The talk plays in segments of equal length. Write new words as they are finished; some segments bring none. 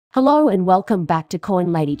Hello and welcome back to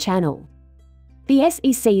Coin Lady channel. The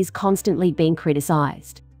SEC is constantly being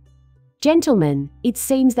criticized. Gentlemen, it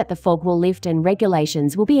seems that the fog will lift and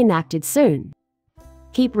regulations will be enacted soon.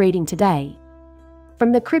 Keep reading today.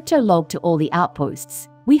 From the crypto log to all the outposts,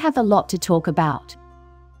 we have a lot to talk about.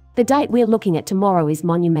 The date we're looking at tomorrow is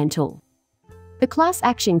monumental. The class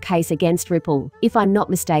action case against Ripple, if I'm not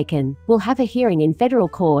mistaken, will have a hearing in federal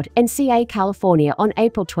court in CA, California on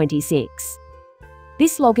April 26.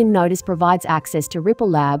 This login notice provides access to Ripple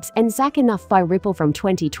Labs and Zach enough by Ripple from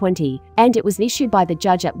 2020, and it was issued by the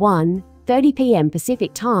judge at 1:30 p.m.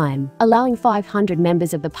 Pacific Time, allowing 500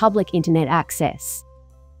 members of the public internet access.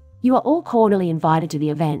 You are all cordially invited to the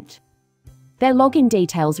event. Their login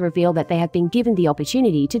details reveal that they have been given the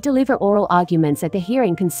opportunity to deliver oral arguments at the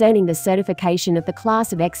hearing concerning the certification of the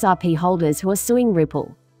class of XRP holders who are suing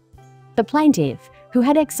Ripple. The plaintiff, who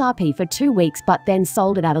had XRP for 2 weeks but then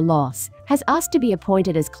sold it at a loss, has asked to be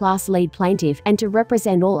appointed as class lead plaintiff and to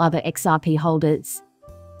represent all other XRP holders.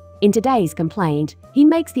 In today's complaint, he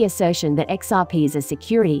makes the assertion that XRP is a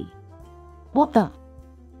security. What the?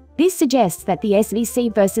 This suggests that the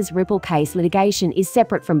SEC versus Ripple case litigation is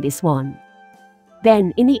separate from this one.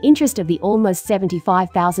 Then, in the interest of the almost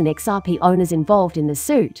 75,000 XRP owners involved in the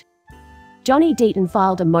suit, Johnny Deaton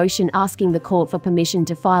filed a motion asking the court for permission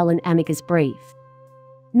to file an amicus brief.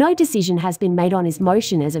 No decision has been made on his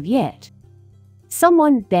motion as of yet.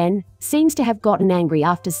 Someone, then, seems to have gotten angry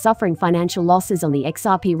after suffering financial losses on the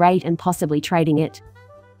XRP rate and possibly trading it.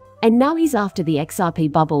 And now he's after the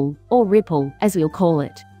XRP bubble, or Ripple, as we'll call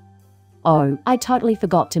it. Oh, I totally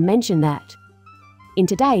forgot to mention that. In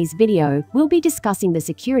today's video, we'll be discussing the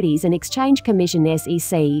Securities and Exchange Commission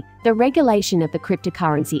 (SEC), the regulation of the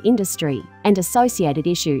cryptocurrency industry, and associated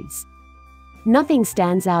issues. Nothing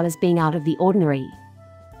stands out as being out of the ordinary.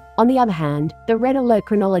 On the other hand, the red alert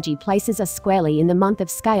chronology places us squarely in the month of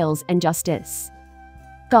scales and justice.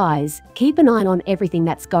 Guys, keep an eye on everything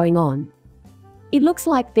that's going on. It looks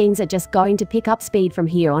like things are just going to pick up speed from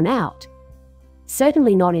here on out.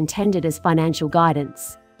 Certainly not intended as financial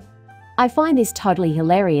guidance. I find this totally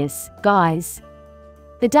hilarious, guys.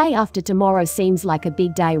 The day after tomorrow seems like a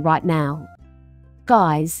big day right now.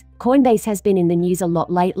 Guys, Coinbase has been in the news a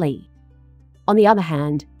lot lately. On the other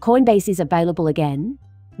hand, Coinbase is available again.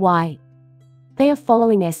 Why? They are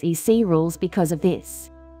following SEC rules because of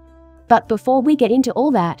this. But before we get into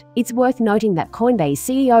all that, it's worth noting that Coinbase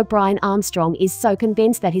CEO Brian Armstrong is so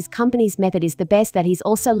convinced that his company's method is the best that he's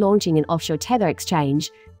also launching an offshore tether exchange,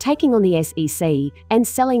 taking on the SEC, and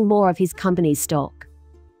selling more of his company's stock.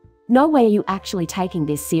 No way are you actually taking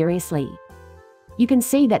this seriously. You can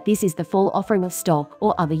see that this is the full offering of stock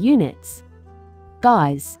or other units.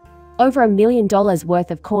 Guys, over $1 million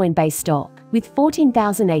worth of Coinbase stock, with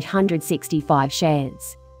 14,865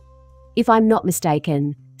 shares. If I'm not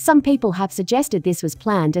mistaken, some people have suggested this was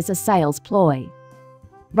planned as a sales ploy.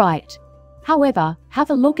 Right. However, have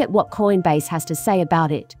a look at what Coinbase has to say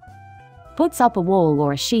about it. Puts up a wall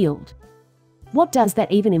or a shield. What does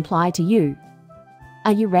that even imply to you?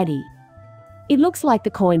 Are you ready? It looks like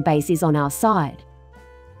the Coinbase is on our side.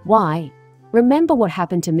 Why? Remember what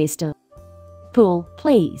happened to Mr. Poole,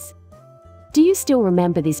 please. Do you still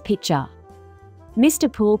remember this picture?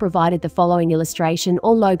 Mr. Poole provided the following illustration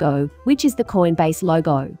or logo, which is the Coinbase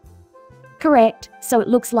logo. Correct, so it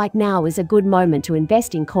looks like now is a good moment to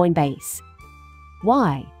invest in Coinbase.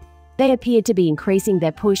 Why? They appear to be increasing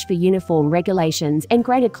their push for uniform regulations and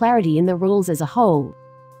greater clarity in the rules as a whole.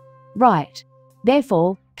 Right.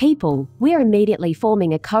 Therefore, people, we're immediately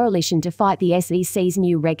forming a coalition to fight the SEC's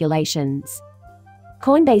new regulations.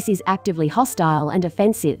 Coinbase is actively hostile and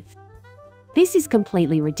offensive. This is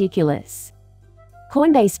completely ridiculous.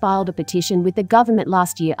 Coinbase filed a petition with the government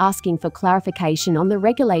last year asking for clarification on the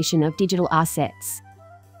regulation of digital assets.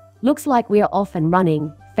 Looks like we're off and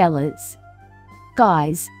running, fellas.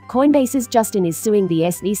 Guys, Coinbase's Justin is suing the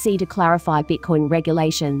SEC to clarify Bitcoin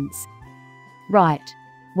regulations. Right.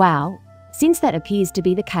 Wow. Since that appears to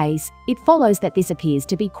be the case, it follows that this appears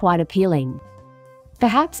to be quite appealing.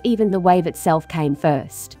 Perhaps even the wave itself came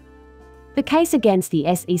first. The case against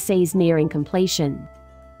the SEC is nearing completion.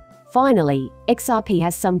 Finally, XRP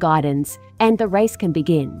has some guidance, and the race can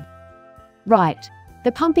begin. Right.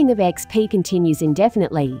 The pumping of XP continues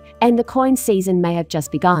indefinitely, and the coin season may have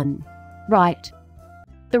just begun. Right.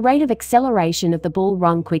 The rate of acceleration of the bull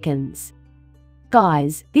run quickens.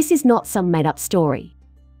 Guys, this is not some made-up story.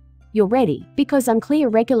 You're ready, because unclear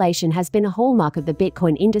regulation has been a hallmark of the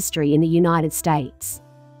Bitcoin industry in the United States.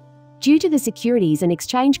 Due to the Securities and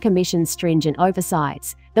Exchange Commission's stringent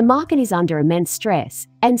oversights, the market is under immense stress,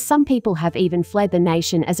 and some people have even fled the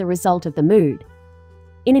nation as a result of the mood.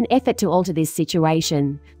 In an effort to alter this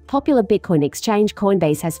situation, popular Bitcoin exchange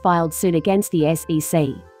Coinbase has filed suit against the SEC.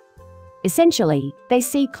 Essentially, they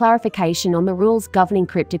seek clarification on the rules governing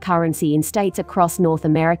cryptocurrency in states across North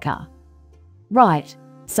America. Right,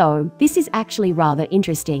 so this is actually rather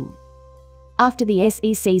interesting. After the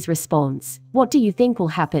SEC's response, what do you think will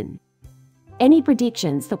happen? Any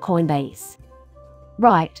predictions for Coinbase?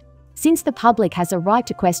 Right. Since the public has a right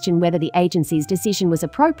to question whether the agency's decision was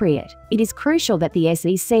appropriate, it is crucial that the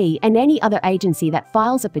SEC and any other agency that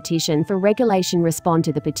files a petition for regulation respond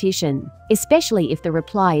to the petition, especially if the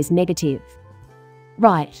reply is negative.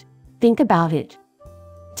 Right. Think about it.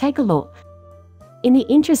 Take a look. In the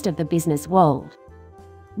interest of the business world,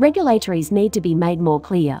 regulatories need to be made more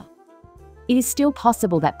clear. It is still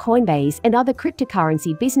possible that Coinbase and other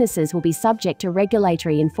cryptocurrency businesses will be subject to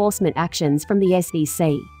regulatory enforcement actions from the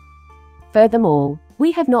SEC. Furthermore,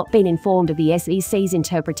 we have not been informed of the SEC's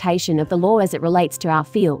interpretation of the law as it relates to our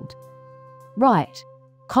field. Right.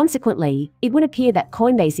 Consequently, it would appear that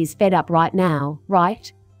Coinbase is fed up right now,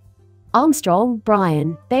 right? Armstrong,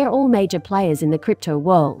 Brian, they are all major players in the crypto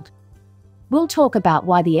world. We'll talk about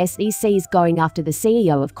why the SEC is going after the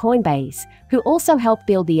CEO of Coinbase, who also helped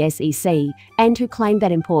build the SEC, and who claimed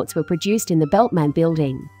that imports were produced in the Beltman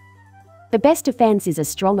building. The best defense is a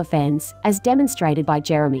strong offense, as demonstrated by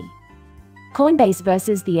Jeremy. Coinbase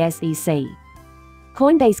versus the SEC.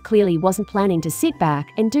 Coinbase clearly wasn't planning to sit back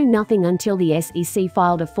and do nothing until the SEC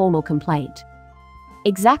filed a formal complaint.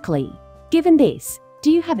 Exactly. Given this,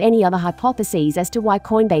 do you have any other hypotheses as to why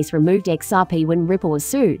Coinbase removed XRP when Ripple was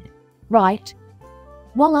sued? Right.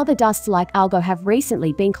 While other dusts like Algo have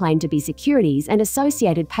recently been claimed to be securities and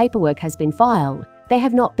associated paperwork has been filed, they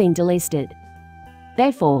have not been delisted.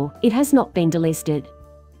 Therefore, it has not been delisted.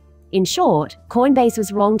 In short, Coinbase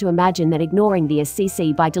was wrong to imagine that ignoring the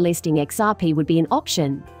SEC by delisting XRP would be an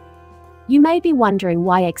option. You may be wondering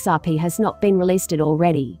why XRP has not been relisted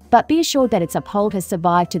already, but be assured that its uphold has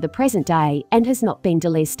survived to the present day and has not been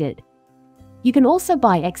delisted. You can also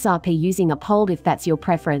buy XRP using Uphold if that's your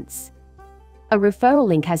preference. A referral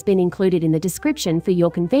link has been included in the description for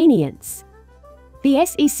your convenience. The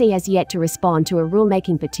SEC has yet to respond to a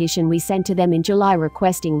rulemaking petition we sent to them in July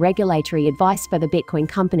requesting regulatory advice for the Bitcoin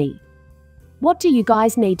company. What do you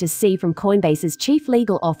guys need to see from Coinbase's chief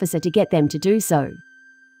legal officer to get them to do so?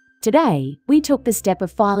 Today, we took the step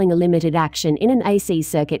of filing a limited action in an AC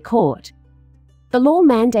circuit court. The law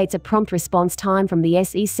mandates a prompt response time from the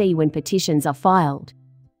SEC when petitions are filed.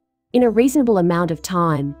 In a reasonable amount of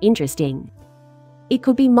time, interesting. It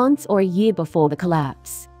could be months or a year before the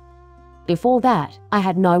collapse. Before that, I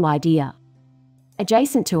had no idea.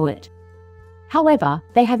 Adjacent to it. However,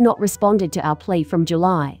 they have not responded to our plea from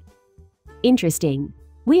July. Interesting.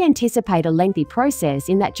 We anticipate a lengthy process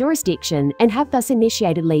in that jurisdiction and have thus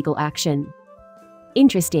initiated legal action.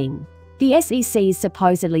 Interesting. The SEC is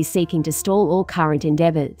supposedly seeking to stall all current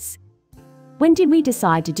endeavors. When did we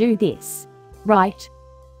decide to do this? Right.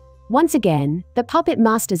 Once again, the puppet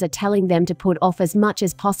masters are telling them to put off as much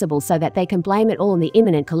as possible so that they can blame it all on the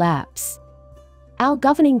imminent collapse. Our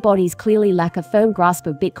governing bodies clearly lack a firm grasp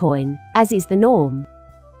of Bitcoin, as is the norm.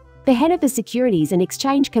 The head of the Securities and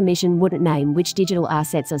Exchange Commission wouldn't name which digital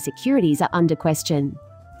assets or securities are under question.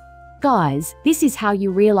 Guys, this is how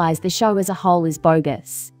you realize the show as a whole is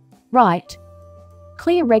bogus. Right.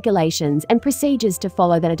 Clear regulations and procedures to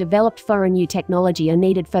follow that are developed for a new technology are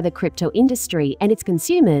needed for the crypto industry and its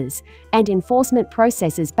consumers, and enforcement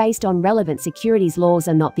processes based on relevant securities laws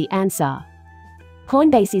are not the answer.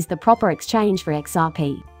 Coinbase is the proper exchange for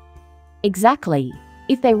XRP. Exactly.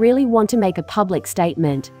 If they really want to make a public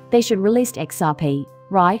statement, they should relist XRP,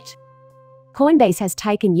 right? Coinbase has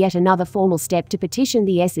taken yet another formal step to petition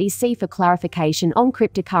the SEC for clarification on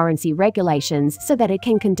cryptocurrency regulations so that it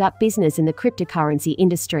can conduct business in the cryptocurrency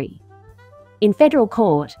industry. In federal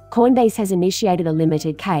court, Coinbase has initiated a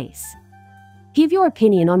limited case. Give your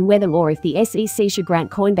opinion on whether or if the SEC should grant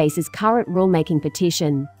Coinbase's current rulemaking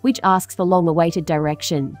petition, which asks for long-awaited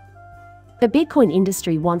direction. The Bitcoin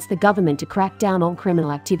industry wants the government to crack down on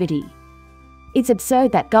criminal activity. It's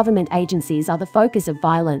absurd that government agencies are the focus of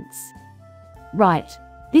violence. Right.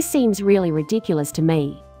 This seems really ridiculous to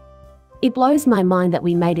me. It blows my mind that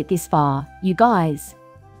we made it this far, you guys.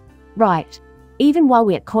 Right. Even while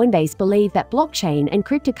we at Coinbase believe that blockchain and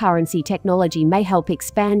cryptocurrency technology may help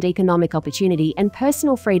expand economic opportunity and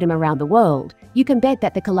personal freedom around the world, you can bet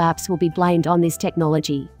that the collapse will be blamed on this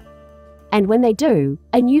technology. And when they do,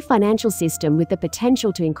 a new financial system with the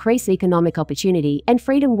potential to increase economic opportunity and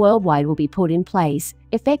freedom worldwide will be put in place,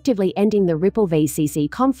 effectively ending the Ripple VCC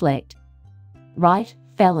conflict. Right,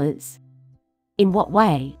 fellas? In what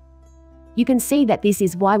way? You can see that this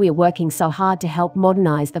is why we are working so hard to help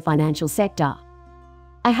modernize the financial sector.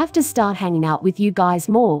 I have to start hanging out with you guys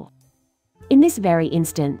more. In this very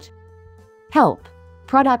instant. Help.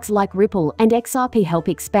 Products like Ripple and XRP help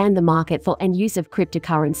expand the market for and use of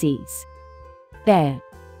cryptocurrencies.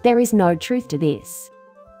 There is no truth to this.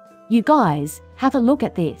 You guys, have a look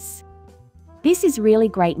at this. This is really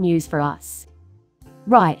great news for us.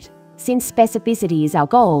 Right, since specificity is our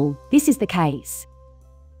goal, this is the case.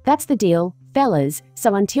 That's the deal, fellas,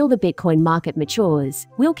 so until the Bitcoin market matures,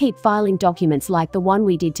 we'll keep filing documents like the one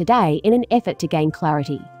we did today in an effort to gain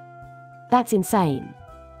clarity. That's insane.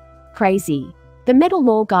 Crazy. The metal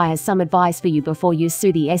law guy has some advice for you before you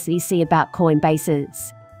sue the SEC about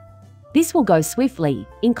Coinbases. This will go swiftly,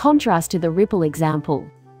 in contrast to the Ripple example.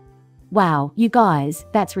 Wow, you guys,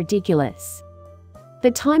 that's ridiculous.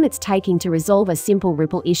 The time it's taking to resolve a simple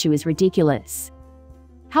Ripple issue is ridiculous.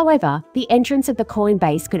 However, the entrance of the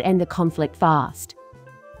Coinbase could end the conflict fast.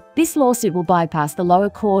 This lawsuit will bypass the lower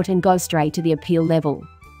court and go straight to the appeal level.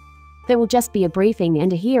 There will just be a briefing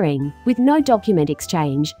and a hearing, with no document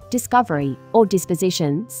exchange, discovery, or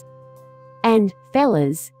dispositions. And,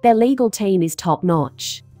 fellas, their legal team is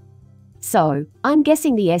top-notch. So, I'm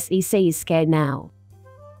guessing the SEC is scared now.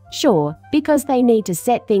 Sure, because they need to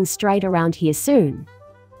set things straight around here soon.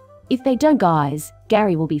 If they don't, guys,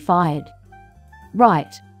 Gary will be fired.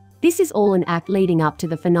 Right. This is all an act leading up to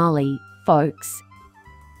the finale, folks.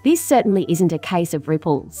 This certainly isn't a case of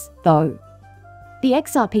ripples, though. The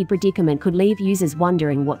XRP predicament could leave users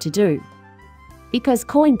wondering what to do. Because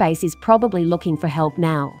Coinbase is probably looking for help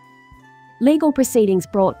now. Legal proceedings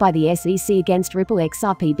brought by the SEC against Ripple,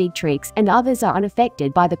 XRP, Big Tricks, and others are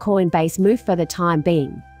unaffected by the Coinbase move for the time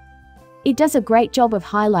being. It does a great job of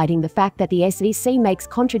highlighting the fact that the SEC makes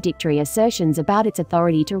contradictory assertions about its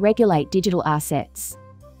authority to regulate digital assets.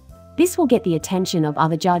 This will get the attention of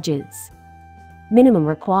other judges. Minimum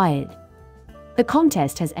required. The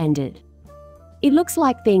contest has ended. It looks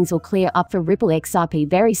like things will clear up for Ripple XRP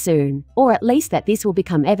very soon, or at least that this will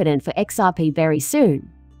become evident for XRP very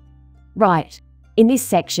soon. Right. In this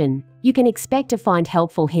section, you can expect to find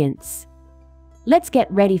helpful hints. Let's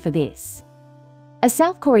get ready for this. A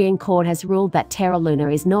South Korean court has ruled that Terra Luna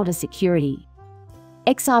is not a security.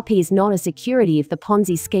 XRP is not a security if the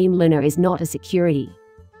Ponzi scheme Luna is not a security.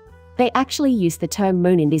 They actually use the term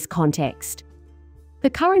moon in this context.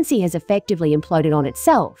 The currency has effectively imploded on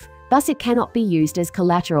itself, thus it cannot be used as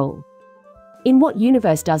collateral. In what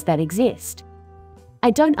universe does that exist?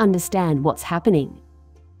 I don't understand what's happening.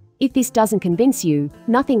 If this doesn't convince you,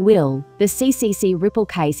 nothing will. The CCC Ripple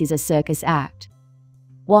case is a circus act.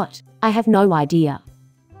 What? I have no idea.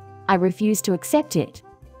 I refuse to accept it.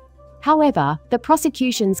 However, the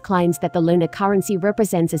prosecution's claims that the Luna currency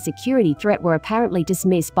represents a security threat were apparently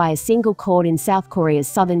dismissed by a single court in South Korea's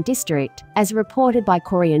southern district, as reported by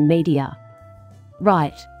Korean media.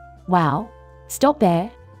 Right. Wow. Stop there.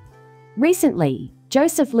 Recently,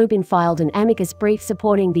 Joseph Lubin filed an amicus brief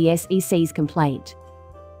supporting the SEC's complaint.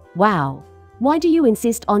 Wow. Why do you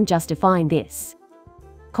insist on justifying this?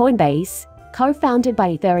 Coinbase, co-founded by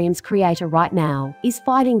Ethereum's creator right now, is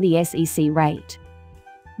fighting the SEC rate.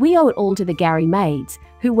 We owe it all to the Gary maids,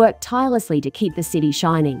 who work tirelessly to keep the city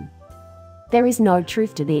shining. There is no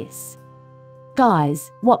truth to this.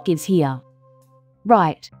 Guys, what gives here?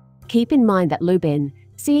 Right. Keep in mind that Lubin,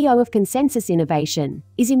 CEO of Consensus Innovation,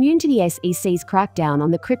 is immune to the SEC's crackdown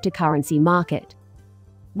on the cryptocurrency market.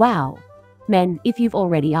 Wow. Men, if you've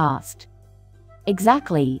already asked.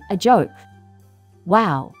 Exactly, a joke.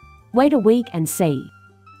 Wow. Wait a week and see.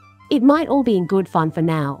 It might all be in good fun for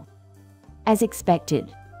now. As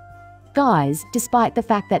expected. Guys, despite the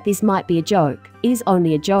fact that this might be a joke, it is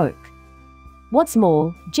only a joke. What's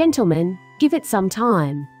more, gentlemen, give it some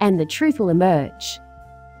time, and the truth will emerge.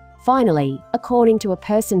 Finally, according to a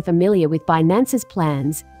person familiar with Binance's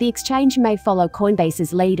plans, the exchange may follow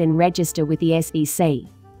Coinbase's lead and register with the SEC.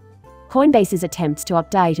 Coinbase's attempts to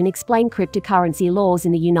update and explain cryptocurrency laws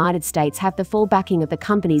in the United States have the full backing of the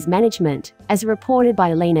company's management, as reported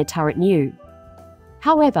by Elena Turret-New.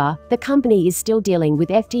 However, the company is still dealing with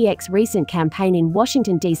FTX's recent campaign in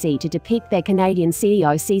Washington, D.C. to depict their Canadian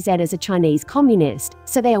CEO CZ as a Chinese communist,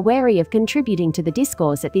 so they are wary of contributing to the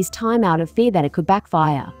discourse at this time out of fear that it could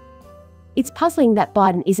backfire. It's puzzling that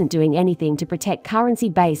Biden isn't doing anything to protect currency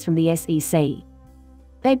base from the SEC.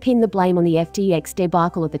 They pinned the blame on the FTX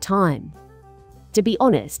debacle at the time. To be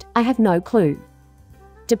honest, I have no clue.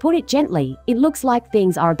 To put it gently, it looks like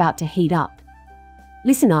things are about to heat up.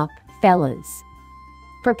 Listen up, fellas.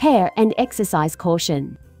 Prepare and exercise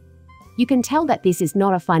caution. You can tell that this is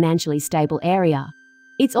not a financially stable area.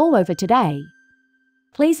 It's all over today.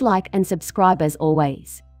 Please like and subscribe as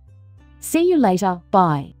always. See you later,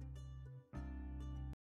 bye.